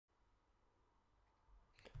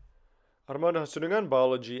Armando Hasurungan,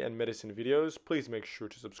 biology and medicine videos. Please make sure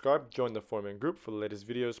to subscribe. Join the forum and group for the latest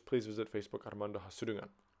videos. Please visit Facebook Armando Hasurungan.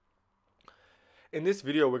 In this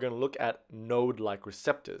video, we're going to look at node-like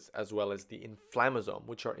receptors as well as the inflammasome,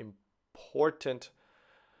 which are important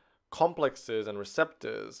complexes and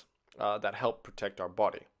receptors that help protect our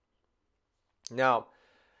body. Now,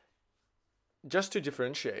 just to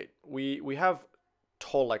differentiate, we have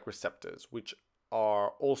toll-like receptors, which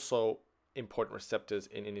are also important receptors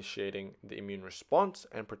in initiating the immune response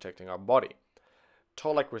and protecting our body.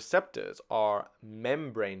 Toll-like receptors are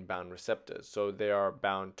membrane-bound receptors, so they are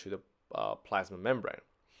bound to the plasma membrane.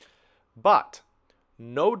 But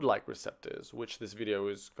node-like receptors, which this video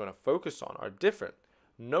is going to focus on, are different.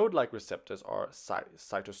 Node-like receptors are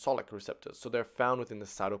cytosolic receptors, so they're found within the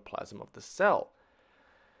cytoplasm of the cell.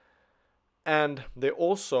 And they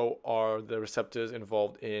also are the receptors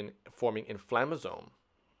involved in forming inflammasomes,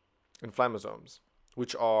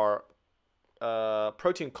 which are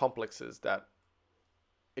protein complexes that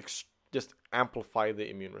just amplify the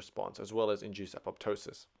immune response as well as induce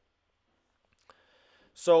apoptosis.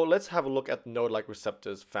 So let's have a look at node-like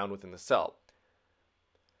receptors found within the cell.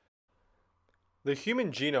 The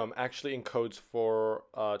human genome actually encodes for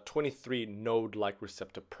 23 node-like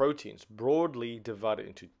receptor proteins, broadly divided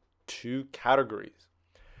into two categories.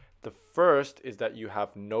 The first is that you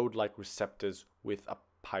have node-like receptors with a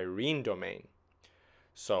pyrene domain,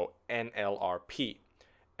 so NLRP.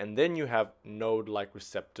 And then you have node-like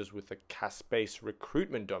receptors with a caspase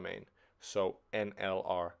recruitment domain, so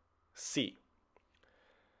NLRC.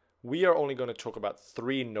 We are only going to talk about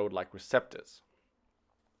 3 node-like receptors.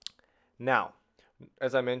 Now,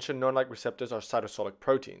 as I mentioned, node-like receptors are cytosolic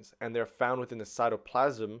proteins, and they're found within the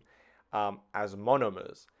cytoplasm as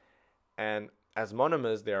monomers. And as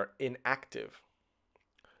monomers, they are inactive.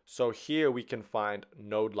 So here we can find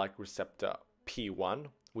node-like receptor P1,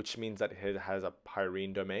 which means that it has a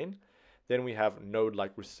pyrene domain. Then we have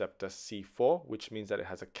node-like receptor C4, which means that it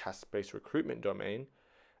has a caspase recruitment domain.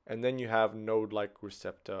 And then you have node-like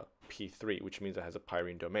receptor P3, which means it has a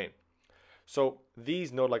pyrene domain. So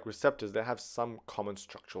these node-like receptors, they have some common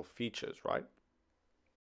structural features, right?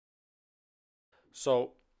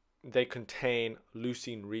 So they contain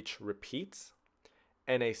leucine-rich repeats,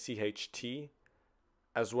 NACHT,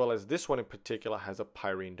 as well as this one in particular has a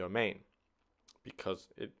pyrene domain because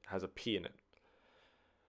it has a P in it.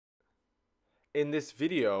 In this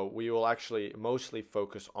video, we will actually mostly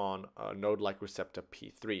focus on node-like receptor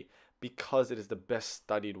P3 because it is the best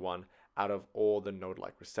studied one out of all the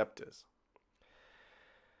node-like receptors.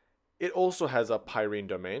 It also has a pyrene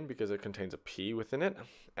domain because it contains a P within it,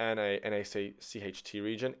 and a NACHT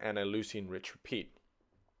region, and a leucine-rich repeat.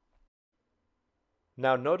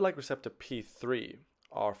 Now, node-like receptor P3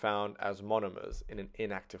 are found as monomers in an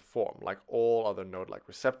inactive form, like all other node-like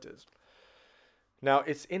receptors. Now,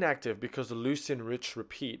 it's inactive because the leucine-rich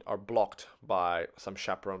repeat are blocked by some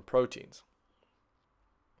chaperone proteins.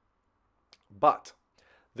 But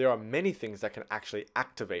there are many things that can actually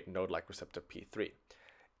activate node-like receptor P3.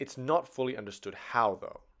 It's not fully understood how,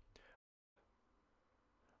 though.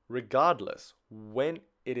 Regardless, when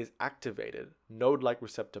it is activated, node-like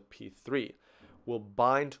receptor P3 will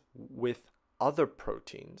bind with other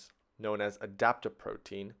proteins known as adaptor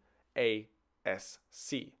protein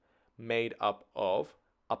ASC, made up of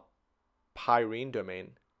a pyrene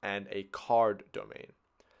domain and a card domain.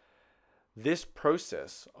 This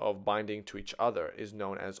process of binding to each other is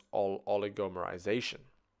known as oligomerization.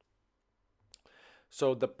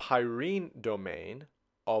 So the pyrene domain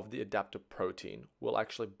of the adaptor protein will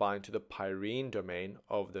actually bind to the pyrene domain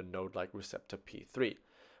of the node-like receptor P3,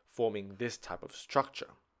 forming this type of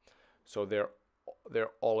structure. So they're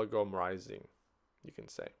oligomerizing, you can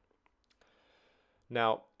say.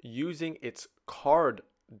 Now, using its card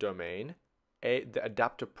domain, the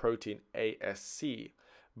adaptor protein ASC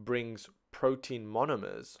brings protein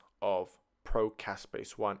monomers of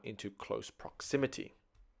pro-caspase 1 into close proximity.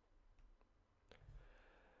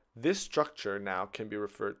 This structure now can be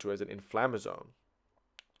referred to as an inflammasome,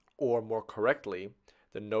 or more correctly,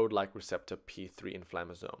 the node-like receptor P3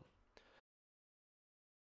 inflammasome.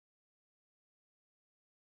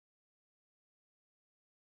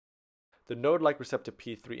 The node-like receptor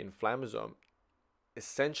P3 inflammasome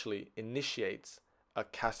essentially initiates a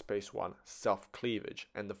caspase 1 self-cleavage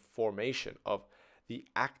and the formation of the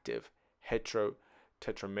active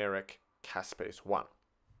heterotetrameric caspase 1.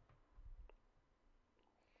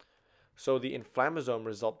 So the inflammasome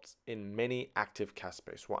results in many active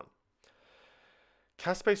caspase 1.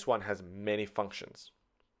 Caspase 1 has many functions.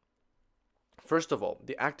 First of all,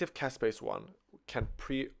 the active caspase 1 can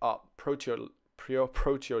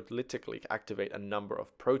proteolytically activate a number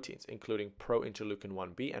of proteins, including pro-interleukin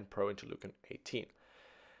 1b and pro-interleukin 18.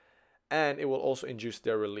 And it will also induce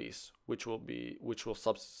their release, which will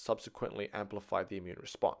subsequently amplify the immune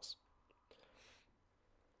response.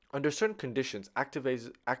 Under certain conditions,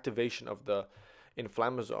 activation of the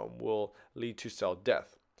inflammasome will lead to cell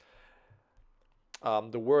death.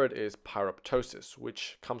 The word is pyroptosis,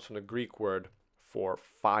 which comes from the Greek word for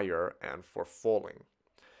fire and for falling.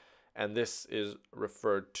 And this is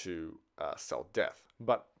referred to cell death.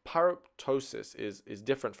 But pyroptosis is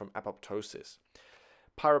different from apoptosis.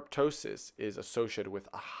 Pyroptosis is associated with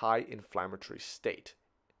a high inflammatory state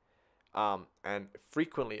and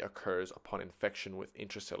frequently occurs upon infection with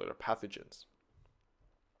intracellular pathogens.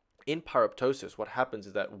 In pyroptosis, what happens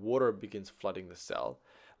is that water begins flooding the cell,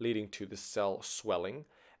 leading to the cell swelling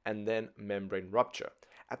and then membrane rupture.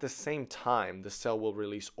 At the same time, the cell will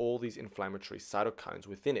release all these inflammatory cytokines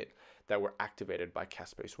within it that were activated by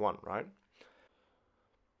caspase-1, right?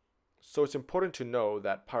 So it's important to know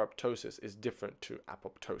that pyroptosis is different to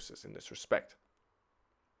apoptosis in this respect.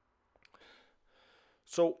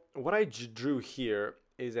 So what I drew here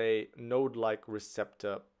is a node-like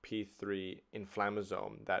receptor P3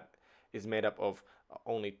 inflammasome that is made up of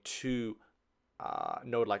only two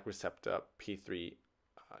node-like receptor P3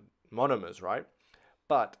 monomers, right?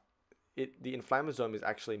 But the inflammasome is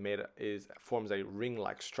actually forms a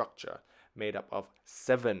ring-like structure made up of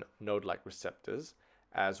 7 node-like receptors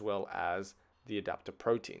as well as the adapter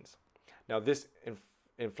proteins. Now this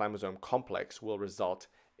inflammasome complex will result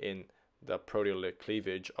in the proteolytic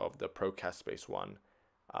cleavage of the pro-caspase-1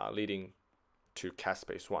 leading to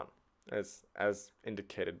caspase-1 as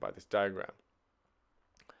indicated by this diagram.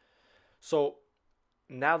 So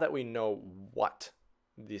now that we know what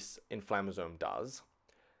this inflammasome does,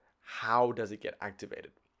 how does it get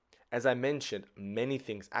activated? As I mentioned, many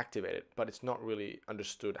things activate it, but it's not really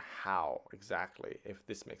understood how exactly, if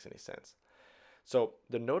this makes any sense. So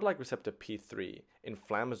the node-like receptor P3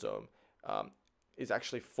 inflammasome is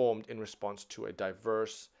actually formed in response to a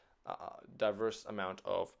diverse amount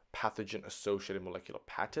of pathogen-associated molecular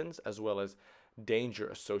patterns as well as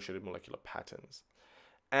danger-associated molecular patterns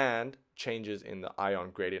and changes in the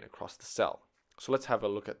ion gradient across the cell. So let's have a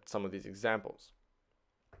look at some of these examples.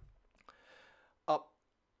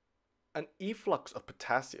 An efflux of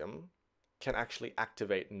potassium can actually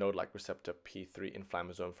activate node-like receptor P3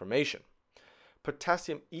 inflammasome formation.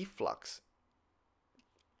 Potassium efflux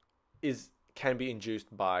can be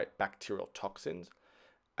induced by bacterial toxins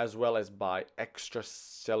as well as by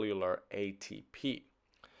extracellular ATP,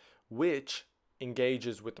 which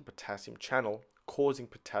engages with the potassium channel, causing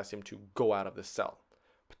potassium to go out of the cell.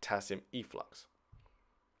 Potassium efflux.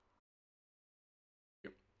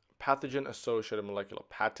 Pathogen-associated molecular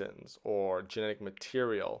patterns or genetic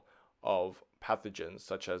material of pathogens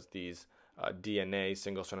such as these DNA,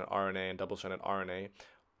 single-stranded RNA, and double-stranded RNA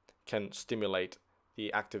can stimulate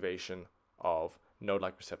the activation of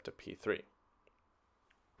node-like receptor P3.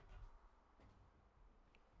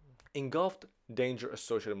 Engulfed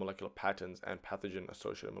danger-associated molecular patterns and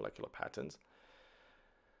pathogen-associated molecular patterns.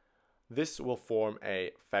 This will form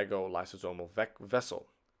a phagolysosomal vessel,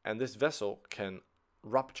 and this vessel can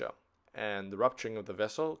rupture, and the rupturing of the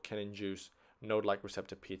vessel can induce node-like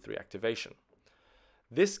receptor P3 activation.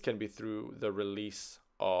 This can be through the release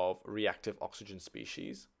of reactive oxygen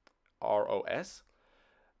species, ROS,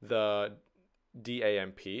 the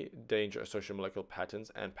DAMP, danger-associated molecular patterns,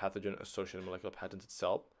 and pathogen-associated molecular patterns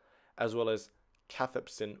itself, as well as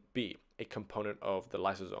cathepsin B, a component of the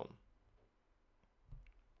lysosome.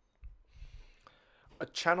 A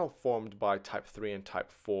channel formed by type 3 and type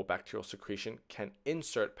 4 bacterial secretion can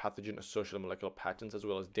insert pathogen-associated molecular patterns as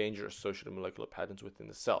well as danger-associated molecular patterns within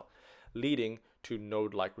the cell, leading to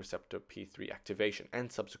node-like receptor P3 activation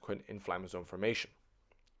and subsequent inflammasome formation.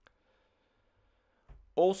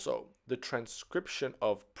 Also, the transcription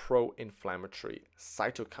of pro-inflammatory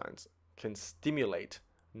cytokines can stimulate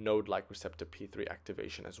node-like receptor P3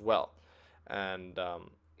 activation as well, and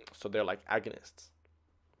so they're like agonists.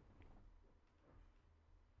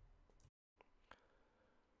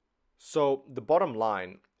 So the bottom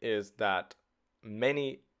line is that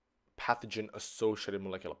many pathogen-associated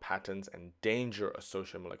molecular patterns and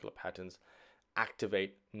danger-associated molecular patterns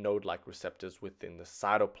activate node-like receptors within the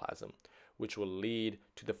cytoplasm, which will lead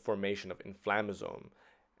to the formation of inflammasome,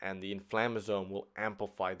 and the inflammasome will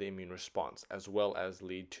amplify the immune response as well as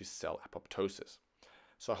lead to cell apoptosis.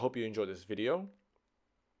 So I hope you enjoyed this video.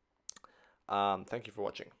 Thank you for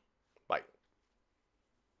watching.